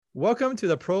Welcome to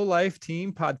the ProLife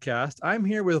Team Podcast. I'm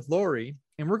here with Lori,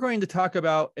 and we're going to talk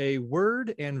about a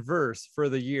word and verse for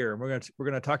the year. We're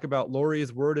going to talk about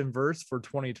Lori's word and verse for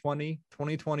 2020,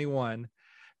 2021.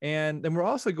 And then we're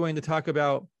also going to talk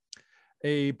about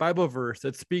a Bible verse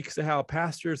that speaks to how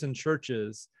pastors and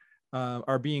churches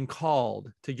are being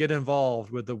called to get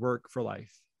involved with the work for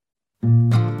life.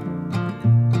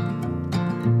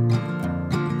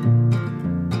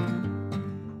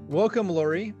 Welcome,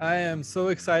 Lori. I am so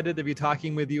excited to be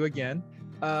talking with you again.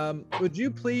 Would you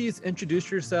please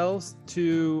introduce yourselves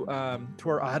to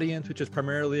our audience, which is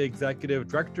primarily executive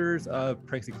directors of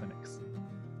pregnancy clinics?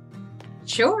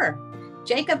 Sure.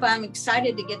 Jacob, I'm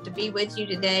excited to get to be with you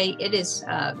today. It is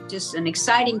just an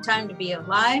exciting time to be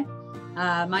alive.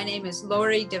 My name is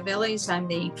Lori Devillez. I'm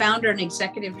the founder and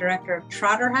executive director of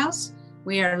Trotter House.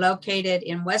 We are located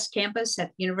in West Campus at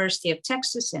the University of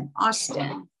Texas in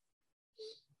Austin.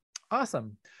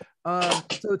 Awesome.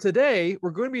 So today we're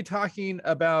going to be talking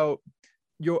about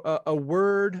a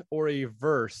word or a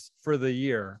verse for the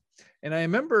year. And I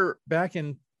remember back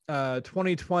in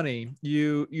 2020,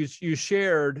 you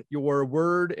shared your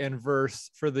word and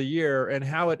verse for the year and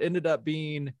how it ended up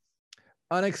being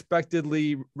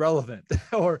unexpectedly relevant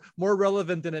or more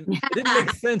relevant than it didn't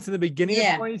make sense in the beginning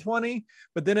of 2020,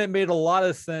 but then it made a lot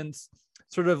of sense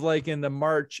sort of like in the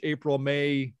March, April,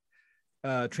 May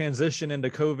transition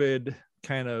into COVID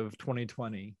kind of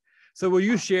 2020. So will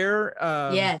you share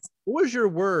Yes. what was your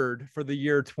word for the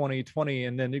year 2020?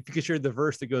 And then if you could share the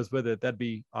verse that goes with it, that'd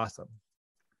be awesome.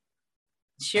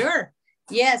 Sure.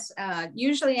 Yes.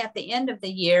 Usually at the end of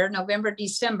the year, November,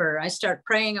 December, I start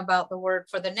praying about the word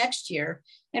for the next year.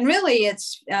 And really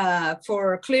it's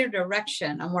for clear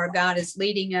direction on where God is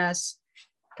leading us.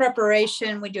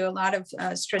 Preparation. We do a lot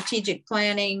of strategic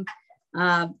planning,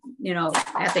 at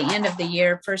the end of the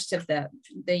year, first of the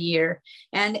year.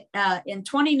 And in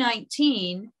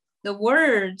 2019, the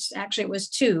words, actually it was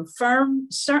two, firm,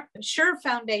 sure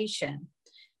foundation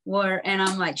and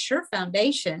I'm like, sure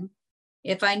foundation.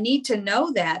 If I need to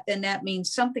know that, then that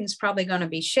means something's probably going to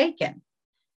be shaken.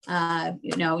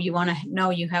 You want to know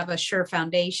you have a sure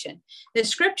foundation. The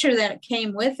scripture that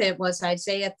came with it was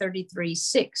Isaiah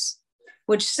 33:6.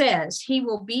 Which says, he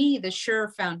will be the sure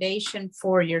foundation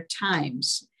for your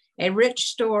times, a rich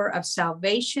store of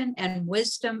salvation and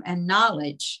wisdom and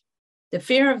knowledge. The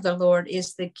fear of the Lord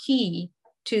is the key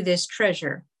to this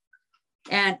treasure.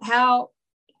 And how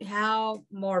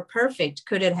more perfect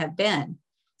could it have been?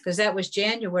 Because that was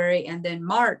January, and then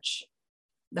March,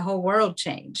 the whole world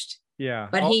changed. Yeah.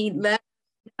 But he let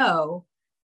us know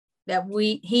that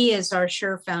he is our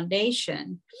sure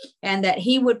foundation, and that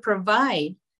he would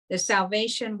provide the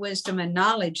salvation, wisdom, and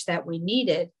knowledge that we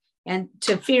needed. And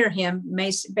to fear him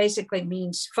basically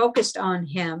means focused on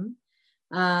him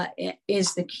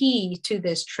is the key to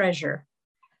this treasure.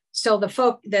 So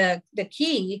the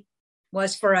key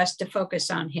was for us to focus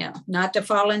on him, not to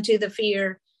fall into the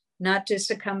fear, not to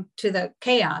succumb to the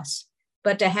chaos,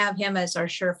 but to have him as our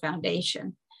sure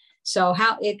foundation. So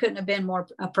it couldn't have been more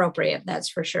appropriate, that's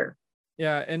for sure.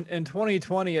 Yeah. And in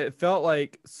 2020, it felt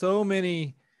like so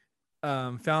many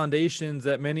foundations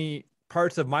that many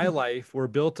parts of my life were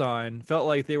built on felt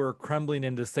like they were crumbling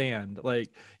into sand, like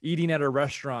eating at a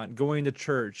restaurant, going to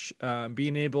church,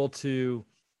 being able to,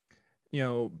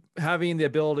 having the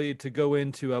ability to go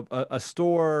into a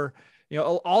store,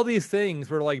 all these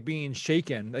things were like being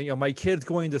shaken. My kids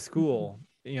going to school,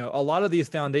 a lot of these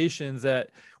foundations that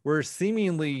were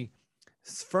seemingly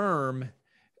firm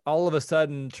all of a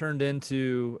sudden turned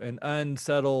into an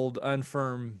unsettled,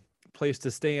 unfirm place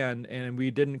to stand, and we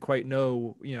didn't quite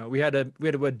know, we had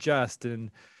to adjust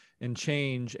and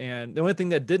change. And the only thing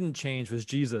that didn't change was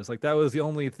Jesus. Like that was the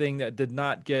only thing that did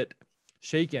not get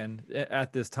shaken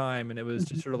at this time. And it was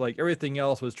just sort of like everything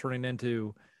else was turning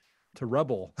into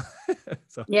rubble.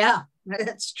 So yeah,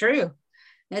 that's true.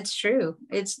 That's true.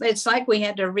 It's like we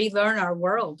had to relearn our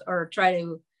world or try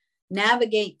to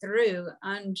navigate through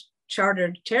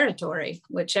uncharted territory,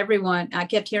 which I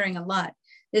kept hearing a lot.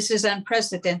 This is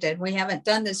unprecedented. We haven't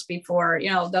done this before,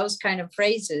 those kind of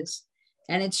phrases.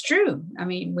 And it's true. I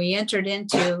mean, we entered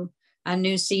into a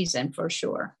new season for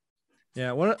sure.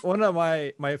 Yeah. One of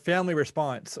my family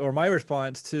response, or my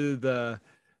response to the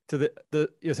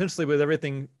essentially with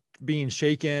everything being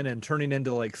shaken and turning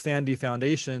into like sandy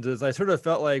foundations, is I sort of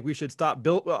felt like we should stop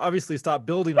building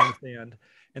on the sand.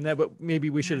 And that, but maybe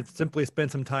we should simply spend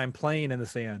some time playing in the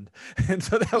sand. And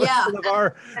so that was sort of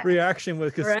our reaction,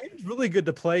 because it's really good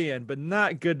to play in, but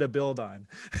not good to build on.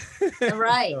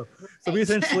 Right. So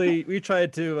we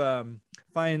tried to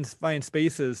find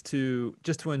spaces to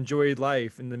enjoy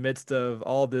life in the midst of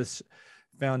all this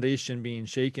foundation being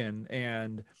shaken.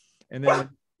 And then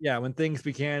when things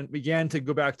began to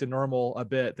go back to normal a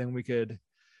bit, then we could,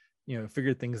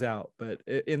 figure things out. But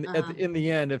in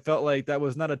the end, it felt like that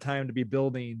was not a time to be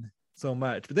building so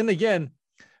much. But then again,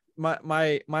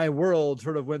 my world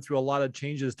sort of went through a lot of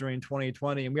changes during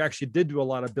 2020, and we actually did do a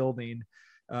lot of building.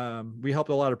 We helped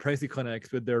a lot of pregnancy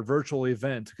clinics with their virtual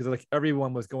event, because like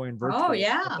everyone was going virtual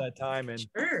at that time. And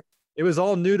it was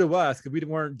all new to us because we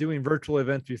weren't doing virtual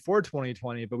events before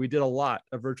 2020, but we did a lot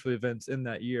of virtual events in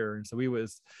that year. And so it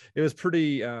was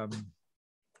pretty,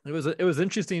 it was an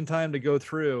interesting time to go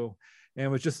through. And it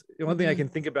was just one thing I can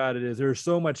think about it is there's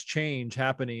so much change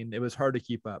happening. It was hard to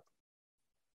keep up.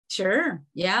 Sure.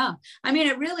 Yeah. I mean,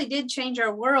 it really did change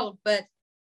our world, but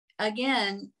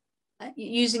again,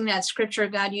 using that scripture,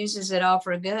 God uses it all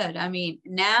for good. I mean,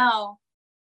 now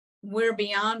we're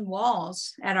beyond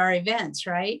walls at our events,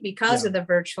 right? Because of the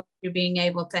virtual, you're being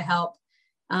able to help.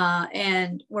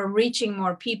 And we're reaching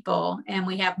more people and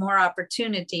we have more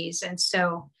opportunities. And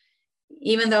so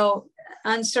even though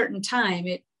uncertain time,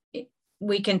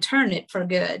 we can turn it for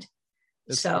good.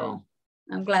 That's so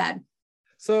good. I'm glad.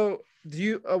 So do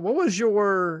you, what was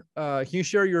your, can you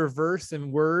share your verse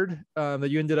and word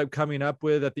that you ended up coming up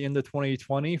with at the end of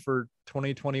 2020 for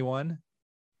 2021?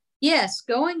 Yes,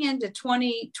 going into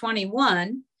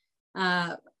 2021,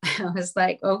 I was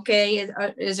like, okay,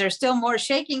 is there still more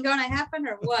shaking going to happen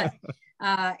or what?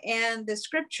 And the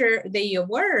scripture, the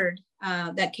word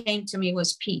that came to me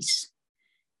was peace.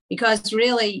 Because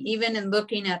really, even in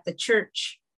looking at the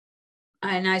church,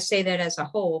 and I say that as a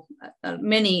whole,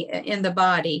 many in the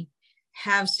body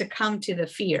have succumbed to the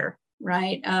fear,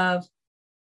 right, of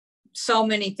so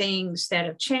many things that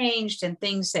have changed and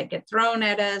things that get thrown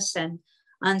at us and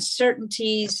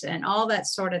uncertainties and all that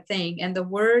sort of thing. And the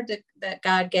word that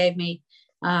God gave me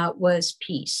was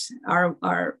peace.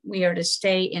 We are to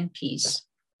stay in peace.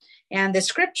 And the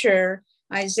scripture,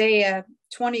 Isaiah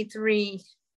 26:3,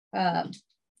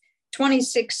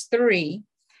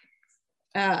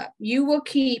 you will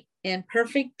keep in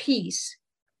perfect peace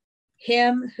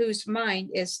him whose mind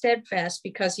is steadfast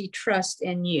because he trusts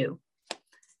in you.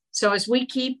 So as we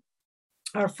keep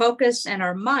our focus and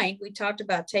our mind, we talked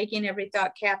about taking every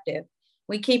thought captive.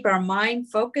 We keep our mind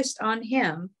focused on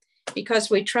him because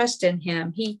we trust in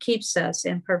him. He keeps us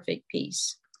in perfect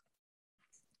peace.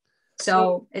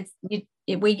 So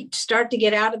we start to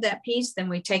get out of that peace, then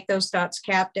we take those thoughts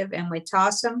captive and we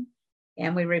toss them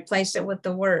and we replace it with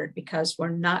the word, because we're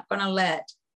not going to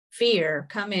let fear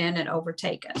come in and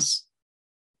overtake us.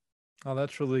 Oh,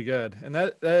 that's really good. And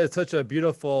that is such a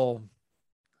beautiful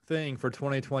thing for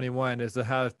 2021, is to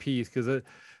have peace, because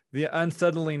the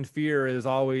unsettling fear is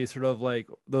always sort of like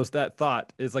that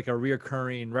thought is like a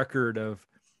reoccurring record of,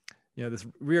 this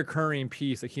reoccurring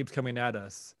peace that keeps coming at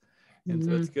us. And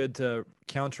so it's good to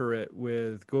counter it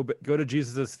with go to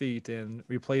Jesus's feet and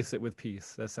replace it with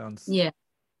peace. That sounds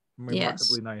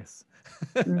remarkably nice.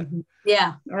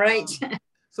 Yeah, right.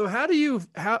 So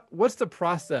what's the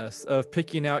process of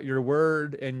picking out your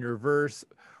word and your verse?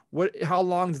 How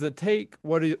long does it take?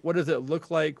 What does it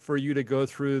look like for you to go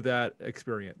through that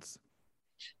experience?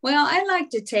 Well, I like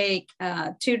to take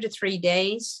 2 to 3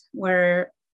 days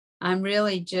where I'm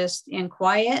really just in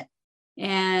quiet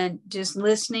and just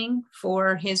listening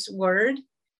for his word.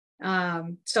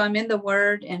 So I'm in the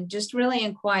word and just really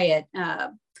in quiet.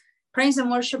 Praise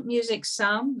and worship music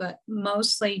some, but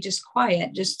mostly just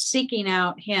quiet, just seeking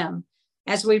out him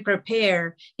as we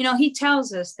prepare. He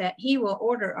tells us that he will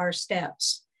order our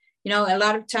steps. A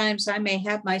lot of times I may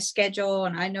have my schedule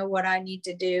and I know what I need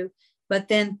to do, but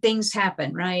then things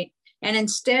happen, right? And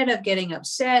instead of getting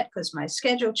upset because my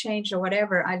schedule changed or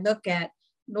whatever, I look at,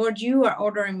 Lord, you are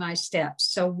ordering my steps.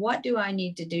 So what do I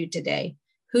need to do today?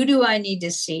 Who do I need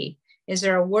to see? Is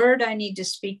there a word I need to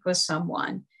speak with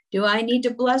someone? Do I need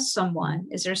to bless someone?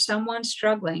 Is there someone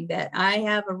struggling that I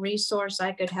have a resource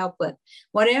I could help with?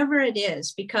 Whatever it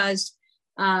is, because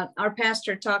our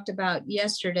pastor talked about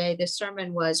yesterday, the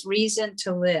sermon was reason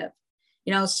to live.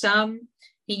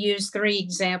 He used 3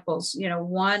 examples.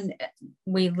 One,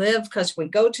 we live because we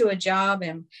go to a job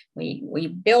and we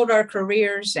build our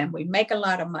careers and we make a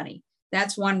lot of money.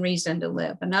 That's one reason to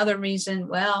live. Another reason,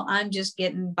 well, I'm just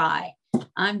getting by.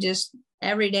 I'm just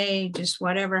every day, just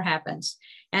whatever happens.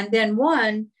 And then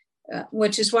one,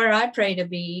 which is where I pray to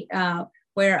be,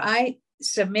 where I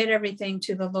submit everything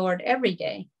to the Lord every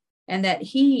day. And that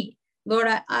Lord,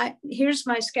 I here's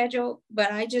my schedule,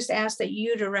 but I just ask that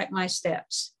you direct my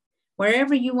steps.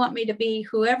 Wherever you want me to be,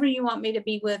 whoever you want me to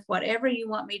be with, whatever you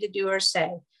want me to do or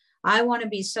say, I want to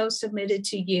be so submitted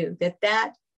to you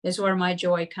that is where my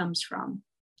joy comes from.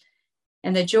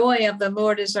 And the joy of the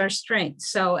Lord is our strength.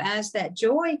 So as that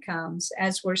joy comes,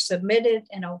 as we're submitted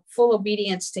in a full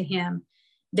obedience to him,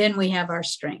 then we have our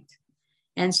strength.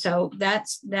 And so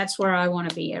that's where I want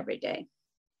to be every day.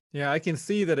 Yeah, I can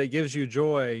see that it gives you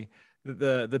joy,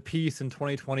 the peace in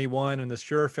 2021 and the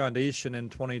sure foundation in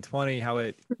 2020, how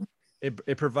it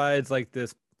provides like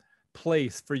this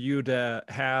place for you to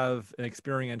have and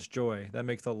experience joy. That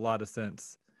makes a lot of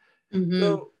sense. Mm-hmm.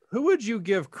 So who would you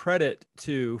give credit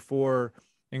to for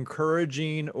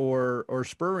encouraging or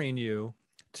spurring you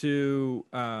to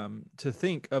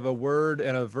think of a word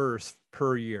and a verse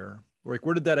per year? Like,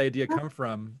 where did that idea come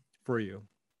from for you?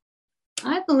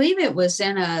 I believe it was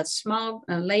in a small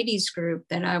ladies group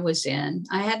that I was in.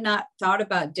 I had not thought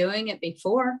about doing it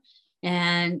before,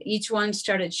 and each one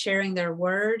started sharing their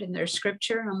word and their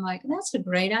scripture. And I'm like, that's a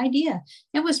great idea.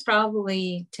 It was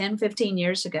probably 10, 15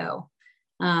 years ago.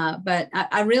 But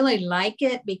I really like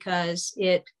it because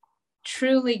it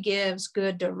truly gives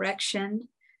good direction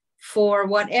for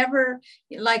whatever,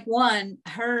 like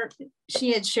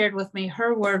she had shared with me,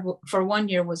 her word for 1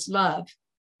 year was love.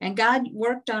 And God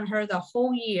worked on her the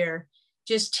whole year,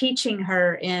 just teaching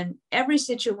her in every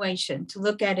situation to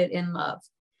look at it in love.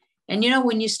 And,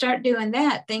 when you start doing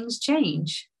that, things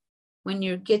change when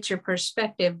you get your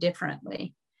perspective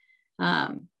differently.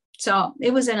 So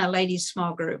it was in a ladies'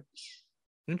 small group.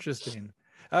 Interesting.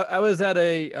 I was at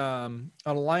a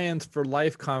Alliance for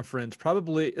Life conference.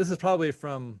 This is probably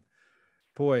from,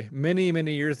 many,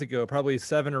 many years ago, probably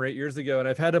 7 or 8 years ago. And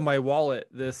I've had in my wallet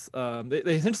this, they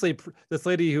essentially, this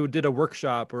lady who did a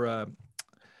workshop or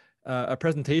a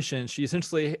presentation, she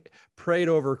essentially prayed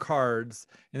over cards,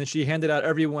 and then she handed out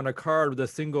everyone a card with a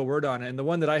single word on it. And the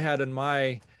one that I had in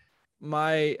my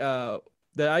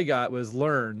that I got was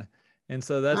learn. And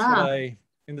so that's what I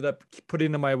ended up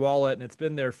putting in my wallet, and it's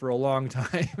been there for a long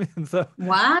time. And so,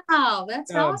 wow,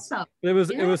 that's awesome. It was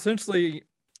essentially,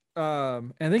 I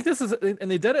think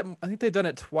and they did it. I think they've done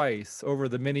it twice over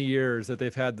the many years that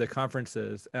they've had the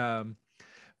conferences.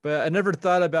 But I never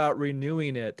thought about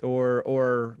renewing it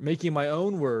or making my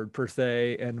own word per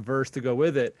se and verse to go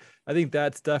with it. I think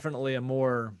that's definitely a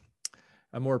more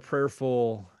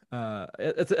prayerful.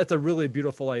 It's a really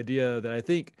beautiful idea that I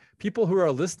think people who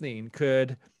are listening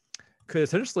could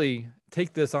essentially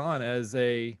take this on as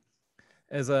a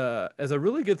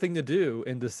really good thing to do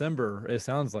in December. It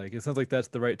sounds like that's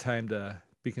the right time to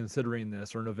be considering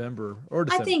this, or November or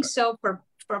December. I think so for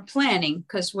planning,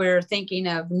 because we're thinking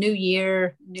of new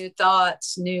year, new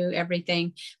thoughts, new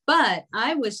everything. But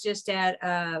I was just at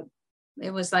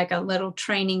it was like a little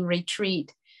training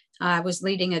retreat. I was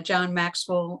leading a John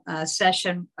Maxwell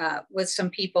session with some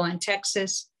people in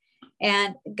Texas,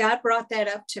 and God brought that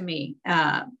up to me.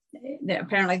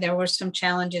 Apparently there were some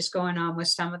challenges going on with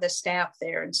some of the staff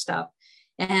there and stuff.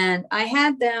 And I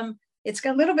had them, it's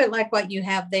a little bit like what you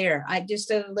have there. I just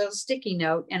did a little sticky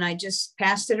note and I just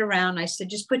passed it around. I said,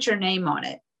 just put your name on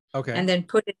it. Okay. And then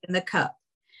put it in the cup.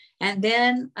 And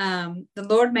then the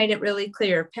Lord made it really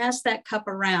clear, pass that cup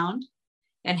around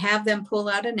and have them pull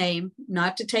out a name,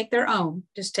 not to take their own,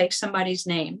 just take somebody's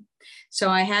name. So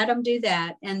I had them do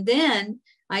that. And then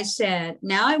I said,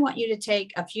 now I want you to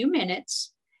take a few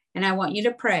minutes and I want you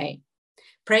to pray.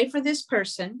 Pray for this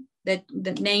person, that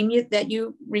the name that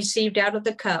you received out of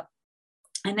the cup,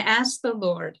 and ask the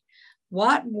Lord,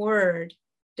 what word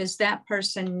does that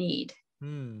person need?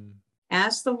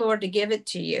 Ask the Lord to give it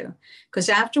to you. Because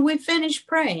after we finish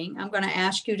praying, I'm going to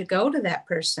ask you to go to that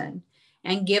person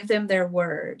and give them their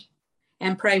word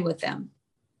and pray with them.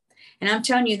 And I'm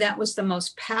telling you, that was the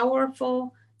most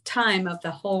powerful time of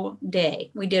the whole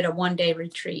day. We did a one-day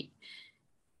retreat.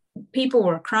 People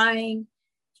were crying.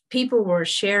 People were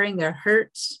sharing their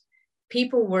hurts.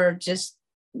 People were just,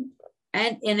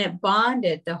 and it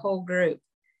bonded the whole group.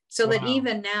 So that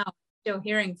even now, I'm still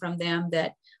hearing from them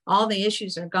that all the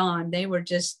issues are gone.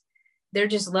 They're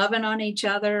just loving on each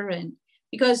other. And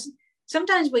because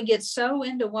sometimes we get so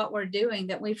into what we're doing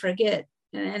that we forget.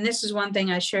 And this is one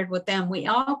thing I shared with them. We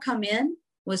all come in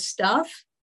with stuff,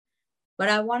 but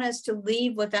I want us to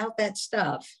leave without that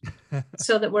stuff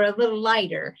so that we're a little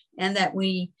lighter and that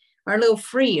we are a little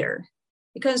freer.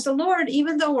 Because the Lord,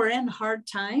 even though we're in hard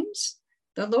times,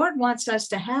 the Lord wants us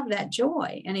to have that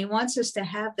joy and he wants us to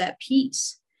have that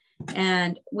peace.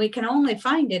 And we can only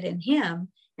find it in him.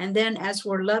 And then as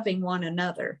we're loving one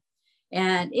another.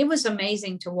 And it was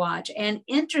amazing to watch and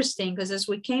interesting, because as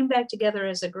we came back together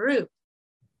as a group,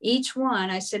 each one,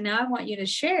 I said, now I want you to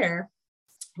share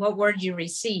what word you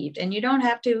received. And you don't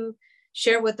have to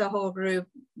share with the whole group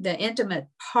the intimate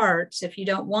parts if you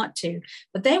don't want to,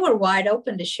 but they were wide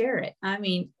open to share it. I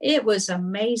mean, it was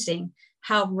amazing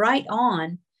how right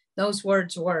on those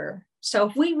words were. So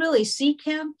if we really seek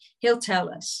him, he'll tell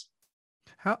us.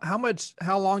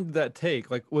 How long did that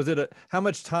take? Like, how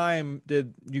much time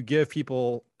did you give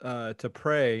people to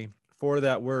pray for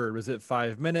that word? Was it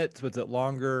 5 minutes? Was it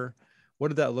longer? What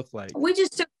did that look like? We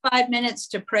just took 5 minutes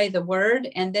to pray the word,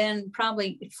 and then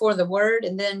probably for the word.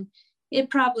 And then it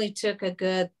probably took a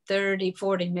good 30,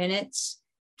 40 minutes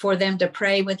for them to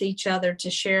pray with each other, to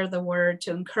share the word,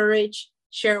 to encourage,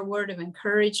 share a word of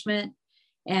encouragement,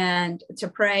 and to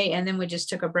pray. And then we just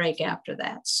took a break after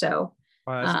that. So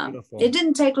it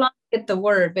didn't take long to get the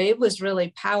word, but it was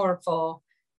really powerful.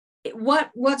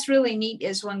 What's really neat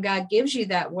is when God gives you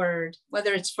that word,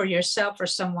 whether it's for yourself or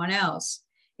someone else,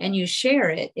 and you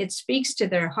share it, it speaks to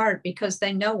their heart because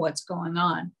they know what's going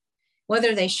on.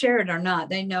 Whether they share it or not,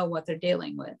 they know what they're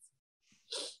dealing with.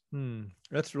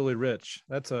 That's really rich.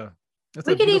 We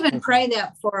could even pray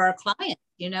that for our clients.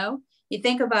 You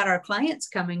think about our clients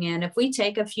coming in. If we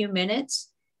take a few minutes,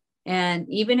 and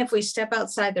even if we step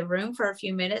outside the room for a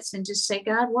few minutes and just say,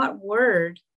 God, what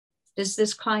word does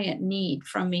this client need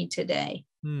from me today?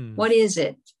 What is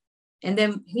it? And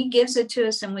then he gives it to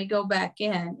us and we go back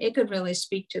in. It could really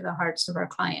speak to the hearts of our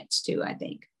clients too, I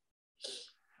think.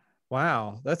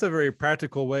 Wow. That's a very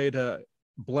practical way to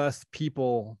bless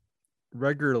people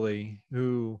regularly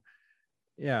who,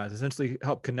 essentially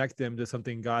help connect them to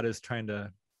something God is trying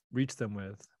to reach them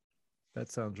with.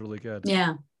 That sounds really good.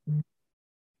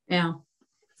 Yeah.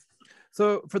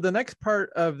 So for the next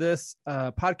part of this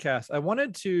podcast, I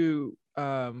wanted to,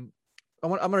 I'm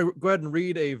going to go ahead and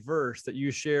read a verse that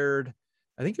you shared.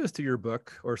 I think it was to your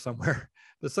book or somewhere,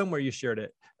 but somewhere you shared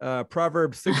it.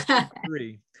 Proverbs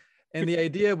 6:3. And the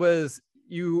idea was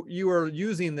you are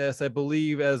using this, I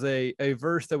believe, as a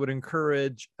verse that would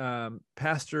encourage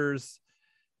pastors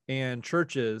and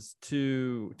churches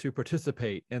to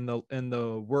participate in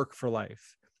the work for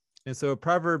life. And so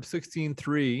Proverbs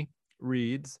 16:3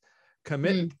 reads,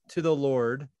 "Commit to the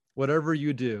Lord whatever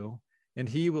you do, and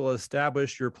he will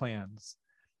establish your plans."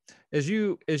 As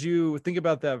you think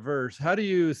about that verse, how do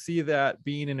you see that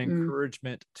being an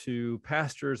encouragement to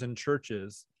pastors and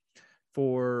churches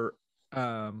for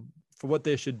what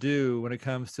they should do when it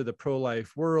comes to the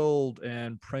pro-life world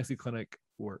and pregnancy clinic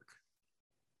work?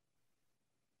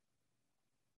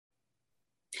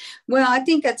 Well, I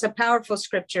think that's a powerful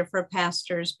scripture for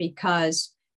pastors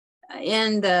because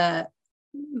in the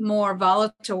more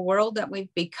volatile world that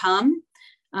we've become,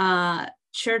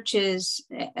 churches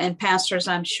and pastors,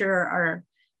 I'm sure,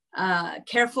 are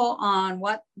careful on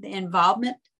what the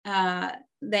involvement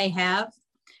they have.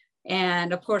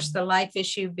 And of course, the life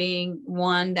issue being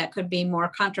one that could be more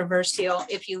controversial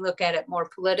if you look at it more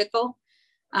political.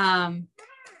 I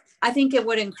think it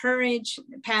would encourage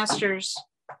pastors,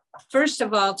 first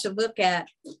of all, to look at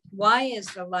why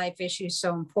is the life issue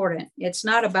so important? It's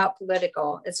not about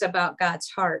political, it's about God's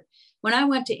heart. When I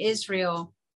went to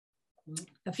Israel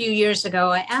a few years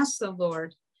ago, I asked the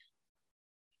Lord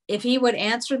if he would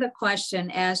answer the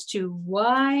question as to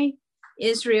why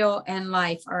Israel and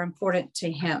life are important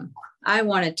to him. I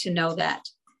wanted to know that.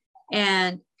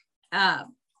 And I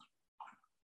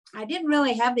didn't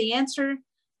really have the answer.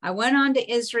 I went on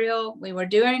to Israel. We were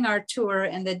doing our tour,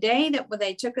 and the day that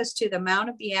they took us to the Mount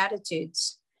of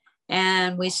Beatitudes,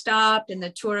 and we stopped, and the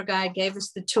tour guide gave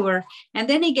us the tour, and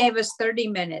then he gave us 30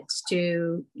 minutes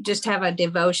to just have a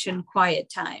devotion,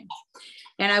 quiet time.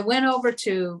 And I went over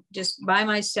to just by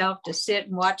myself to sit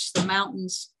and watch the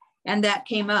mountains, and that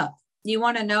came up. You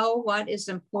want to know what is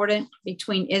important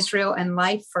between Israel and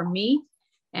life for me?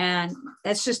 And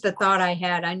that's just the thought I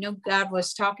had. I knew God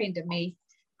was talking to me,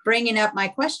 bringing up my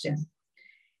question.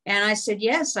 And I said,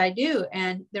 yes, I do.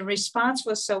 And the response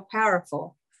was so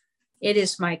powerful. It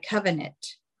is my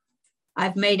covenant.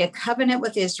 I've made a covenant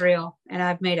with Israel, and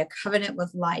I've made a covenant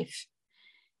with life.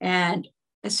 And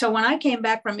so when I came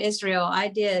back from Israel, I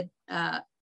did, are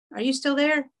you still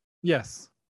there? Yes.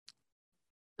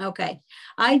 Okay.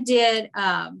 I did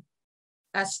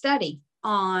a study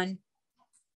on,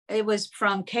 it was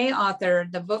from Kay Author,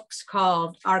 the book's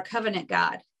called Our Covenant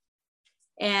God.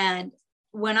 And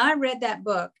when I read that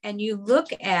book and you look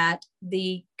at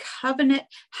the covenant,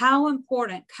 how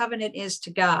important covenant is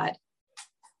to God,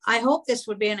 I hope this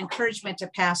would be an encouragement to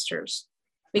pastors.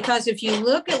 Because if you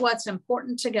look at what's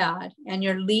important to God and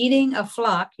you're leading a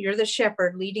flock, you're the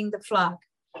shepherd leading the flock,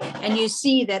 and you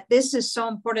see that this is so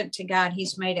important to God,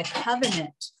 he's made a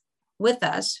covenant with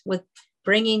us, with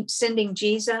sending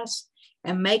Jesus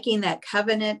and making that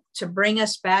covenant to bring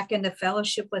us back into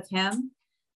fellowship with him.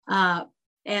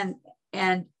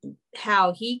 And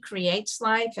how he creates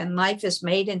life, and life is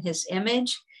made in his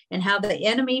image, and how the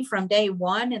enemy from day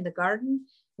one in the garden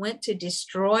went to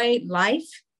destroy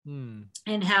life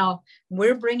and how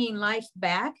we're bringing life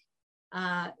back.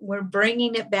 We're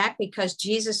bringing it back because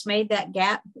Jesus made that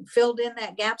gap, filled in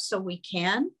that gap so we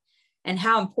can, and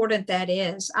how important that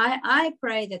is. I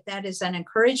pray that that is an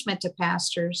encouragement to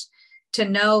pastors to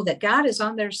know that God is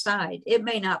on their side. It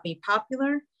may not be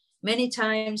popular. Many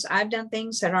times I've done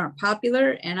things that aren't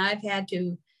popular, and I've had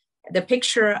to, the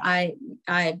picture I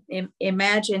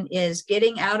imagine is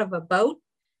getting out of a boat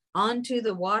onto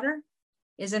the water.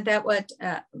 Isn't that what,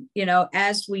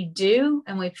 as we do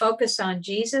and we focus on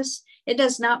Jesus, it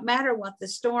does not matter what the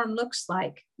storm looks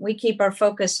like. We keep our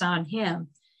focus on him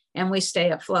and we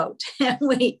stay afloat and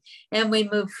we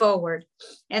move forward.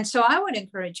 And so I would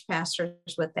encourage pastors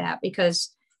with that, because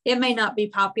it may not be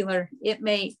popular. It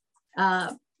may,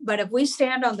 but if we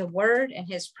stand on the word and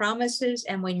his promises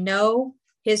and we know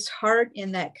his heart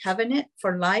in that covenant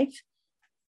for life,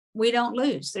 we don't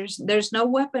lose. There's no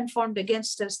weapon formed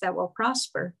against us that will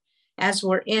prosper as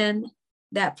we're in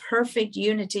that perfect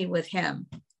unity with him.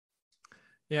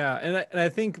 Yeah. And I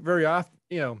think very often,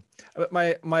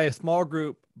 my small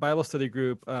group, Bible study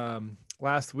group,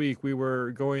 last week, we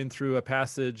were going through a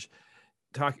passage,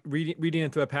 reading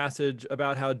into a passage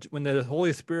about how when the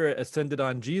Holy Spirit ascended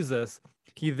on Jesus,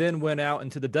 he then went out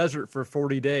into the desert for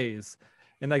 40 days.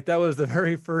 And like, that was the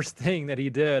very first thing that he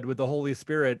did with the Holy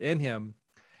Spirit in him.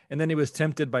 And then he was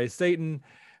tempted by Satan.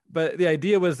 But the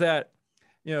idea was that,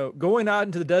 going out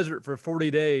into the desert for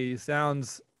 40 days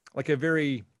sounds like a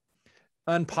very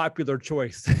unpopular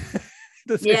choice.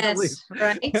 Yes,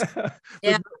 right.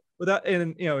 Yeah. Without,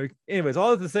 and anyways, all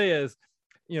I have to say is,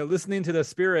 listening to the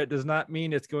Spirit does not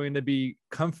mean it's going to be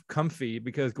comfy,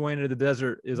 because going into the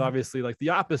desert is obviously like the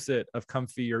opposite of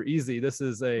comfy or easy. This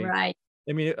is right.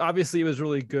 I mean, obviously it was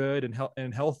really good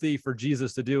and healthy for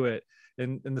Jesus to do it.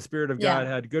 And the Spirit of God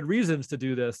had good reasons to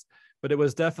do this, but it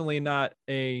was definitely not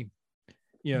a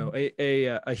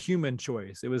human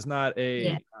choice. It was not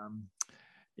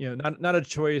not a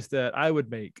choice that I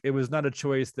would make. It was not a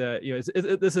choice that,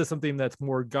 this is something that's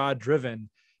more God driven,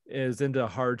 is into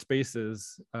hard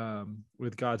spaces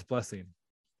with God's blessing.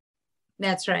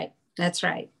 That's right. That's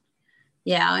right.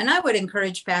 Yeah. And I would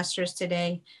encourage pastors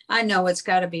today. I know it's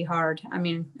got to be hard. I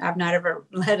mean, I've not ever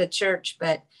led a church,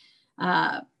 but,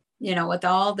 with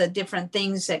all the different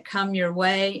things that come your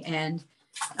way and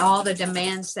all the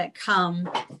demands that come,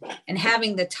 and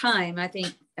having the time, I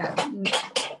think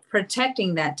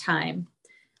protecting that time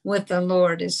with the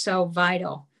Lord is so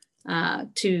vital,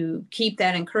 to keep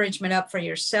that encouragement up for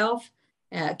yourself,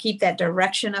 keep that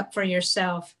direction up for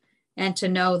yourself, and to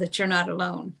know that you're not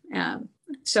alone.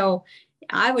 So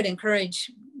I would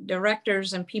encourage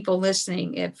directors and people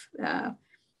listening,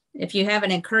 if you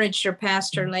haven't encouraged your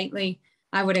pastor lately,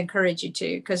 I would encourage you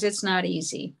to, because it's not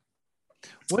easy.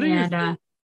 What do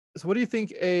you think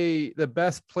the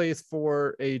best place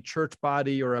for a church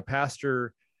body or a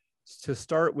pastor to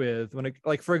start with, when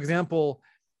for example,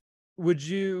 would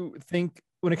you think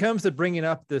when it comes to bringing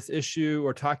up this issue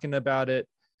or talking about it,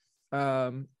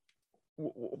 because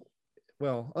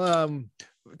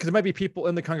there might be people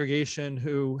in the congregation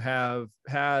who have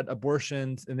had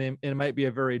abortions, and it might be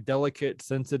a very delicate,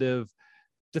 sensitive,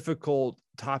 difficult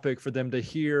topic for them to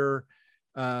hear.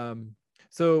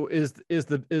 So is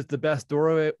the best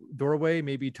doorway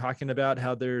maybe talking about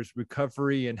how there's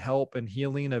recovery and help and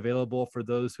healing available for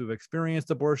those who've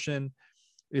experienced abortion?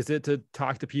 Is it to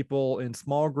talk to people in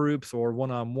small groups or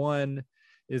one-on-one?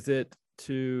 Is it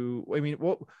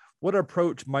what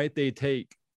approach might they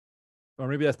take? Or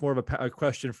maybe that's more of a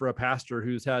question for a pastor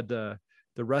who's had to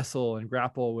wrestle and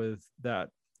grapple with that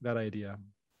idea.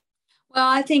 Well,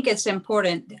 I think it's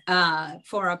important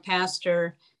for a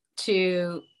pastor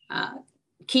to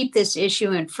keep this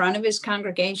issue in front of his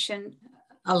congregation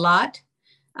a lot.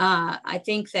 I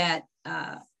think that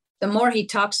the more he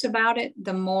talks about it,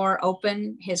 the more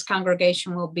open his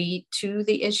congregation will be to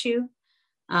the issue.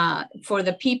 For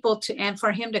the people and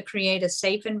for him to create a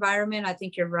safe environment, I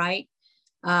think you're right.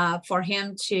 For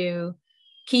him to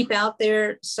keep out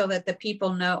there so that the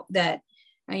people know that,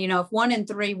 if 1 in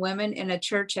 3 women in a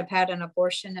church have had an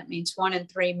abortion, that means 1 in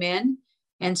 3 men.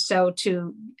 And so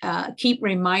to keep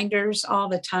reminders all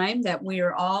the time that we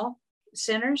are all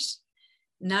sinners.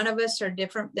 None of us are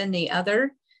different than the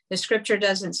other. The scripture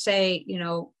doesn't say,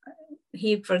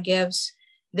 he forgives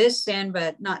this sin,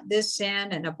 but not this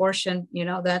sin, and abortion,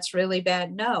 that's really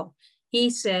bad. No, he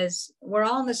says we're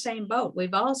all in the same boat.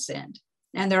 We've all sinned,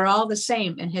 and they're all the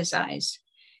same in his eyes.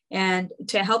 And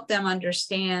to help them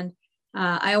understand,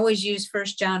 I always use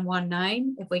 1 John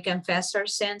 1:9. If we confess our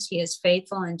sins, he is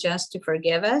faithful and just to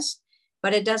forgive us.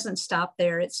 But it doesn't stop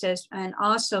there. It says, and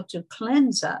also to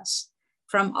cleanse us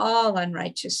from all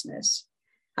unrighteousness.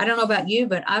 I don't know about you,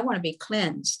 but I want to be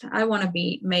cleansed. I want to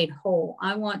be made whole.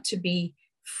 I want to be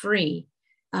free,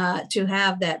 to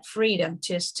have that freedom,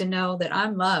 just to know that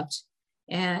I'm loved,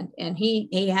 and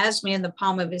he has me in the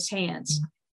palm of his hands.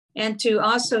 And to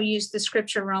also use the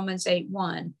scripture, Romans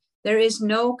 8:1, there is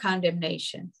no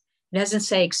condemnation. It doesn't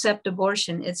say except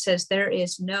abortion. It says there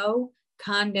is no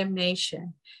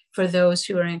condemnation for those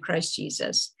who are in Christ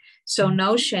Jesus. So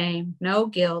no shame, no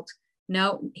guilt.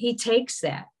 No, he takes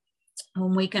that.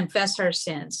 When we confess our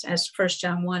sins, as 1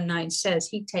 John 1:9 says,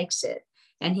 he takes it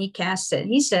and he casts it.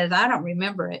 He says, I don't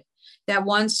remember it. That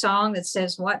one song that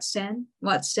says, what sin?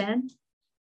 What sin?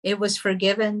 It was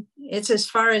forgiven. It's as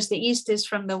far as the east is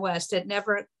from the west. It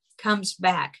never comes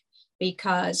back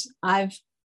because I've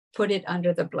put it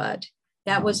under the blood.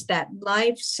 That was that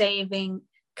life-saving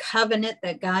covenant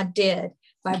that God did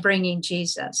by bringing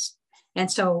Jesus.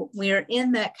 And so we're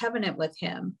in that covenant with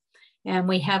him, and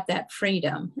we have that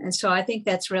freedom. And so I think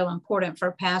that's real important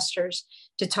for pastors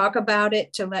to talk about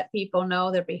it, to let people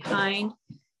know they're behind,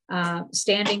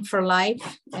 standing for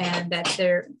life, and that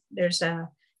there's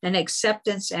an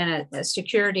acceptance and a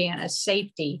security and a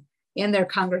safety in their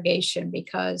congregation,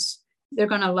 because they're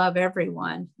going to love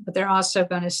everyone, but they're also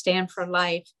going to stand for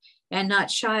life and not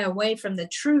shy away from the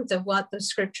truth of what the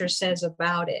scripture says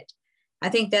about it. I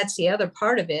think that's the other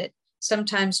part of it.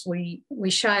 Sometimes we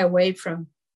shy away from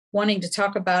wanting to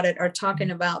talk about it or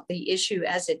talking about the issue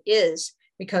as it is,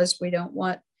 because we don't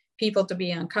want people to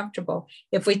be uncomfortable.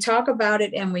 If we talk about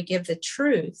it and we give the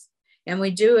truth and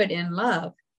we do it in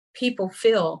love, people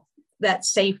feel that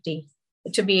safety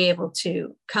to be able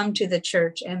to come to the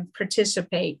church and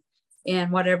participate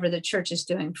in whatever the church is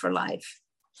doing for life.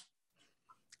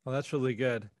 Well, that's really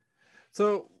good.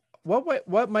 So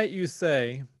what might you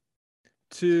say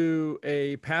to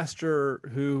a pastor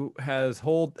who has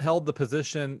held the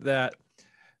position that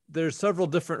there's several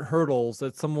different hurdles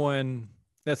that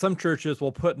some churches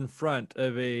will put in front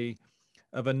of a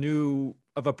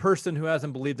person who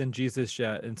hasn't believed in Jesus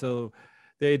yet? And so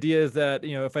the idea is that,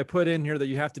 if I put in here that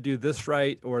you have to do this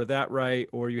right or that right,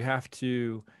 or you have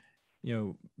to,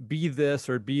 be this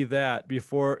or be that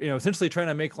before, essentially trying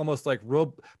to make almost like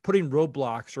putting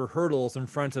roadblocks or hurdles in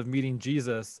front of meeting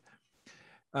Jesus.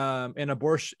 And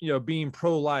abortion, being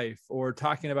pro-life or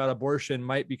talking about abortion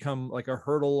might become like a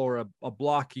hurdle or a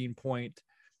blocking point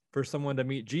for someone to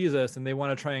meet Jesus, and they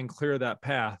want to try and clear that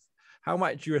path. How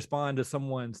might you respond to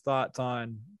someone's thoughts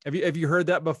on, have you heard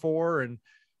that before?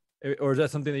 Or is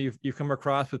that something that you've come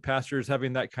across with pastors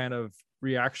having that kind of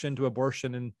reaction to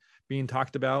abortion and being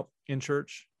talked about in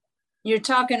church? You're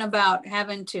talking about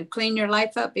having to clean your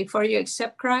life up before you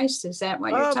accept Christ? Is that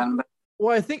what you're talking about?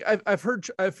 Well, I think I've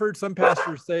heard some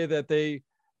pastors say that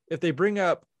if they bring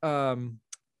up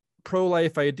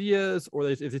pro-life ideas, or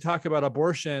if they talk about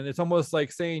abortion, it's almost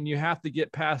like saying you have to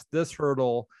get past this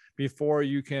hurdle before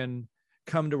you can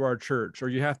come to our church, or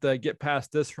you have to get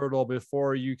past this hurdle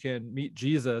before you can meet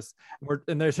Jesus.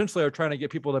 And they essentially are trying to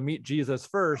get people to meet Jesus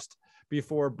first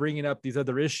before bringing up these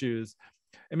other issues.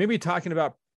 And maybe talking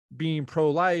about being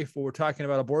pro-life or talking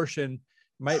about abortion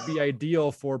might be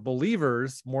ideal for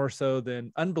believers more so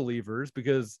than unbelievers,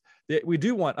 because we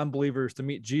do want unbelievers to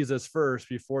meet Jesus first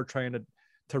before trying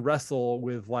to wrestle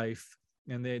with life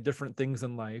and the different things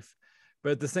in life.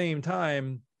 But at the same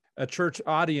time, a church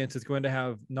audience is going to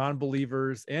have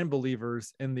non-believers and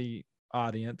believers in the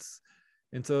audience.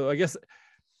 And so I guess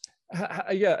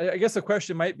the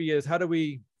question might be is, how do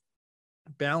we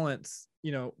balance,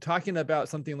 talking about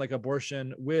something like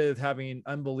abortion with having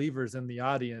unbelievers in the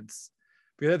audience?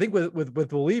 Because I think with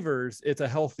believers, it's a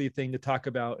healthy thing to talk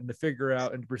about and to figure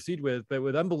out and to proceed with. But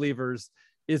with unbelievers,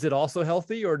 is it also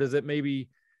healthy, or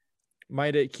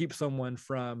might it keep someone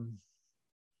from,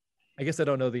 I guess I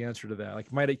don't know the answer to that.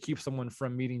 Like, might it keep someone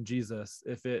from meeting Jesus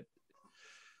if it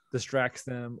distracts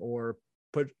them or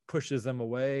pushes them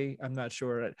away? I'm not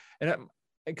sure. And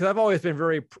because I've always been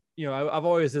very, I've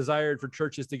always desired for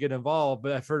churches to get involved,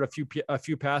 but I've heard a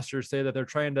few pastors say that they're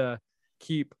trying to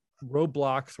keep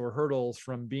roadblocks or hurdles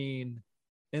from being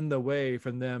in the way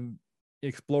from them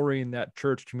exploring that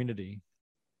church community.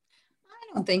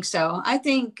 I don't think so. I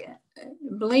think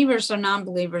believers or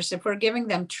non-believers, if we're giving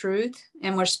them truth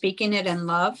and we're speaking it in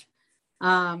love,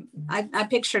 I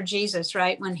picture Jesus,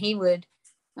 right? When he would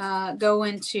go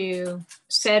into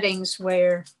settings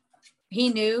where he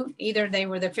knew either they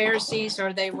were the Pharisees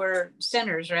or they were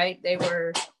sinners, right? They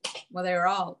were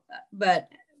all, but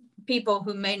people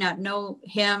who may not know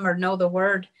him or know the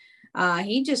word,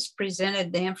 he just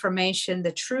presented the information,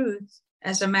 the truth,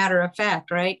 as a matter of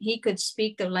fact, right? He could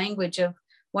speak the language of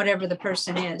whatever the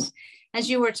person is. As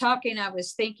you were talking, I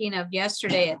was thinking of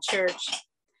yesterday at church.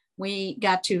 we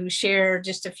got to share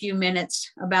just a few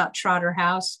minutes about Trotter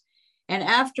House. And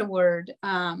afterward,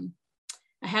 I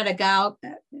had a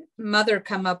mother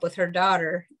come up with her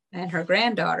daughter and her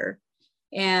granddaughter.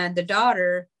 And the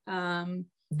daughter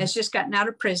has just gotten out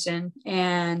of prison,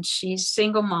 and she's a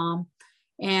single mom,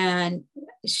 and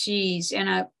she's in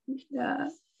a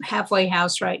halfway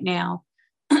house right now.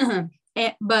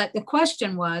 But the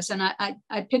question was, and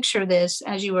I picture this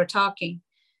as you were talking,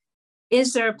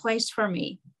 is there a place for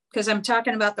me? Because I'm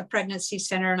talking about the pregnancy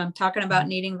center, and I'm talking about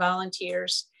needing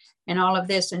volunteers and all of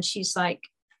this. And she's like,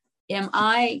 am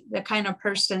I the kind of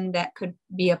person that could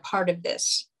be a part of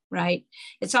this? Right?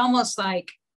 It's almost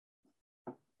like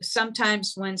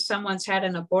sometimes when someone's had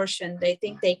an abortion, they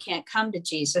think they can't come to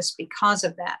Jesus because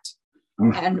of that.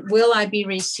 And will I be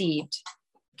received?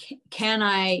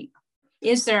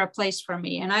 Is there a place for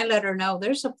me? And I let her know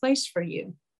there's a place for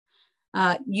you.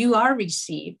 You are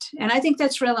received. And I think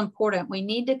that's real important. We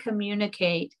need to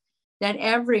communicate that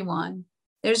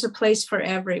there's a place for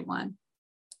everyone.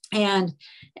 And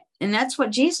that's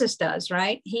what Jesus does,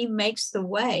 right? He makes the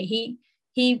way.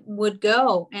 He would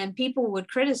go and people would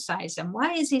criticize him.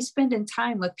 Why is he spending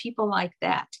time with people like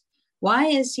that? Why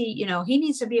is he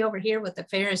needs to be over here with the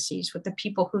Pharisees, with the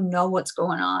people who know what's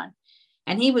going on.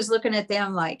 And he was looking at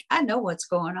them like, I know what's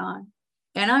going on.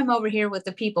 And I'm over here with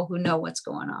the people who know what's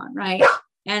going on, right?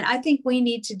 And I think we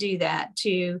need to do that,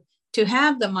 to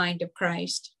have the mind of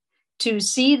Christ, to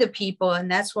see the people. And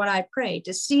that's what I pray,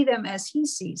 to see them as he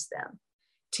sees them,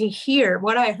 to hear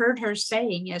what I heard her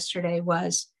saying yesterday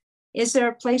was, is there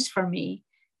a place for me?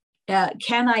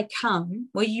 Can I come?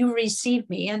 Will you receive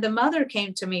me? And the mother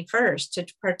came to me first to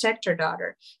protect her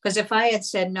daughter. Because if I had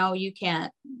said, no, you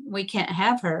can't, we can't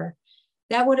have her,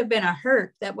 that would have been a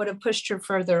hurt that would have pushed her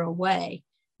further away.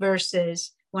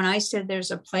 Versus when I said,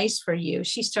 there's a place for you,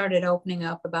 she started opening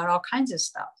up about all kinds of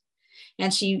stuff.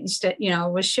 And she,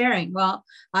 was sharing, well,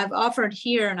 I've offered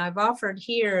here and I've offered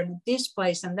here and this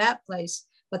place and that place.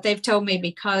 But they've told me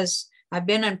because I've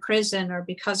been in prison or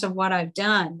because of what I've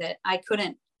done that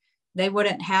they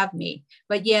wouldn't have me.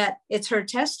 But yet it's her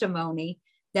testimony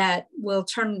that will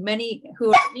turn many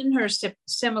who are in her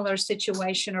similar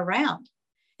situation around.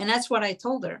 And that's what I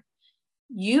told her.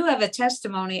 You have a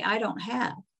testimony I don't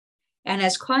have. And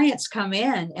as clients come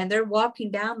in and they're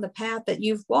walking down the path that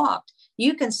you've walked,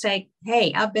 you can say,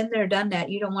 hey, I've been there, done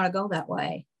that. You don't want to go that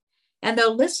way. And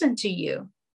they'll listen to you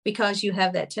because you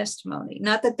have that testimony.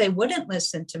 Not that they wouldn't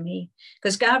listen to me,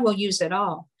 because God will use it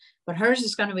all. But hers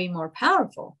is going to be more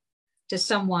powerful to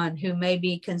someone who may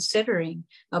be considering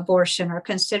abortion or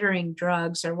considering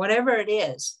drugs or whatever it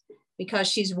is, because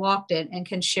she's walked it and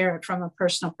can share it from a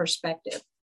personal perspective.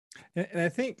 And I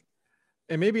think,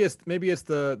 and maybe it's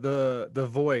the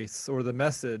voice or the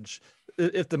message.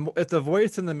 If the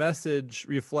voice and the message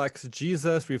reflects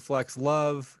Jesus, reflects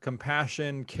love,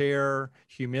 compassion, care,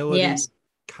 humility, yes,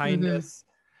 kindness,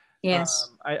 yes,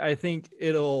 I think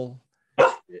it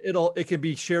can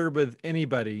be shared with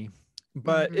anybody.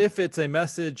 But if it's a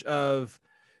message of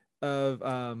hate,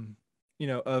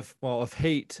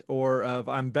 or of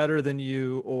I'm better than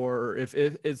you, or if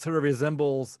it sort of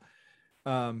resembles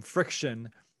friction,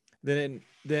 then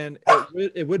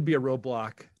it would be a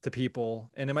roadblock to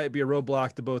people, and it might be a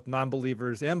roadblock to both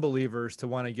non-believers and believers to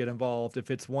want to get involved.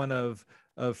 If it's one of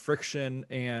friction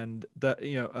and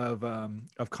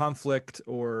of conflict,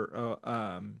 or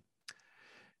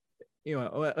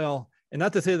and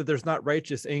not to say that there's not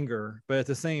righteous anger, but at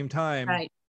the same time,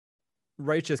 right,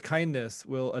 righteous kindness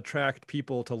will attract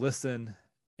people to listen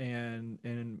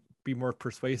and be more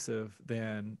persuasive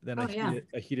than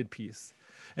a heated piece.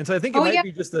 And so I think it might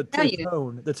be just the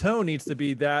tone. The tone needs to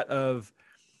be that of,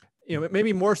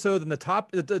 maybe more so than the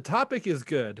topic. The topic is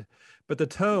good, but the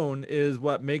tone is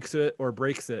what makes it or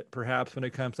breaks it, perhaps, when it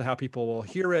comes to how people will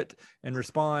hear it and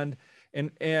respond,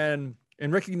 and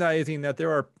recognizing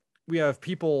that we have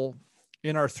people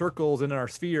in our circles and in our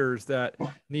spheres that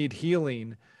need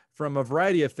healing from a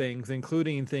variety of things,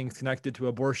 including things connected to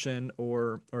abortion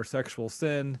or sexual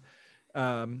sin.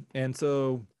 And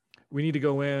so we need to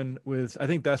go in with, I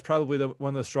think that's probably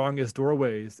one of the strongest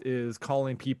doorways, is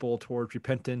calling people towards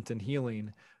repentance and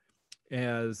healing,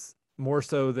 as more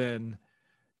so than,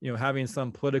 having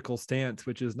some political stance,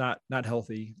 which is not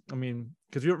healthy. I mean,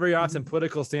 because very often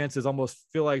political stances almost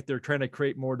feel like they're trying to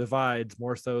create more divides,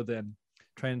 more so than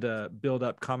trying to build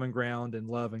up common ground and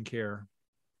love and care.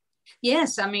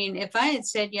 Yes. I mean, if I had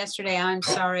said yesterday, I'm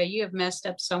sorry, you have messed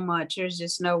up so much, there's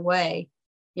just no way,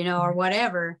 or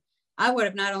whatever, I would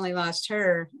have not only lost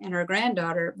her and her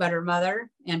granddaughter, but her mother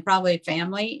and probably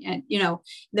family, and,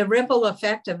 the ripple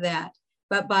effect of that.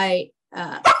 But by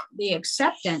the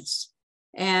acceptance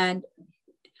and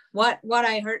what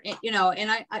I heard, you know,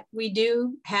 and we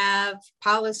do have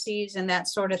policies and that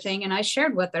sort of thing. And I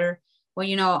shared with her, well,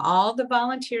 you know, all the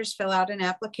volunteers fill out an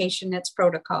application. That's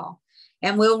protocol.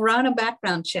 And we'll run a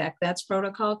background check. That's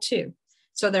protocol too.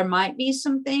 So there might be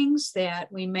some things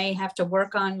that we may have to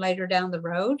work on later down the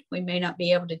road. We may not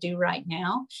be able to do right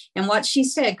now. And what she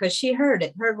said, because she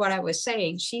heard what I was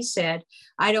saying, she said,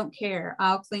 I don't care.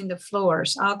 I'll clean the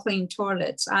floors. I'll clean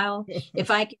toilets.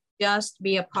 If I can just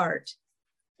be a part.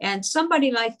 And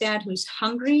somebody like that who's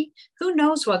hungry, who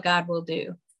knows what God will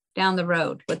do down the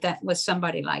road with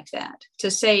somebody like that to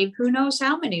save who knows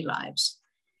how many lives.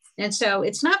 And so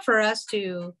it's not for us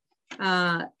to,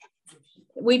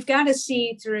 we've got to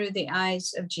see through the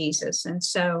eyes of Jesus. And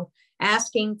so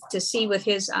asking to see with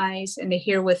his eyes and to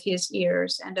hear with his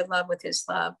ears and to love with his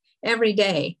love every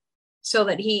day so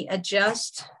that he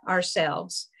adjusts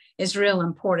ourselves is real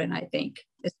important, I think,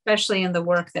 especially in the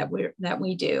work that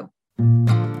we do.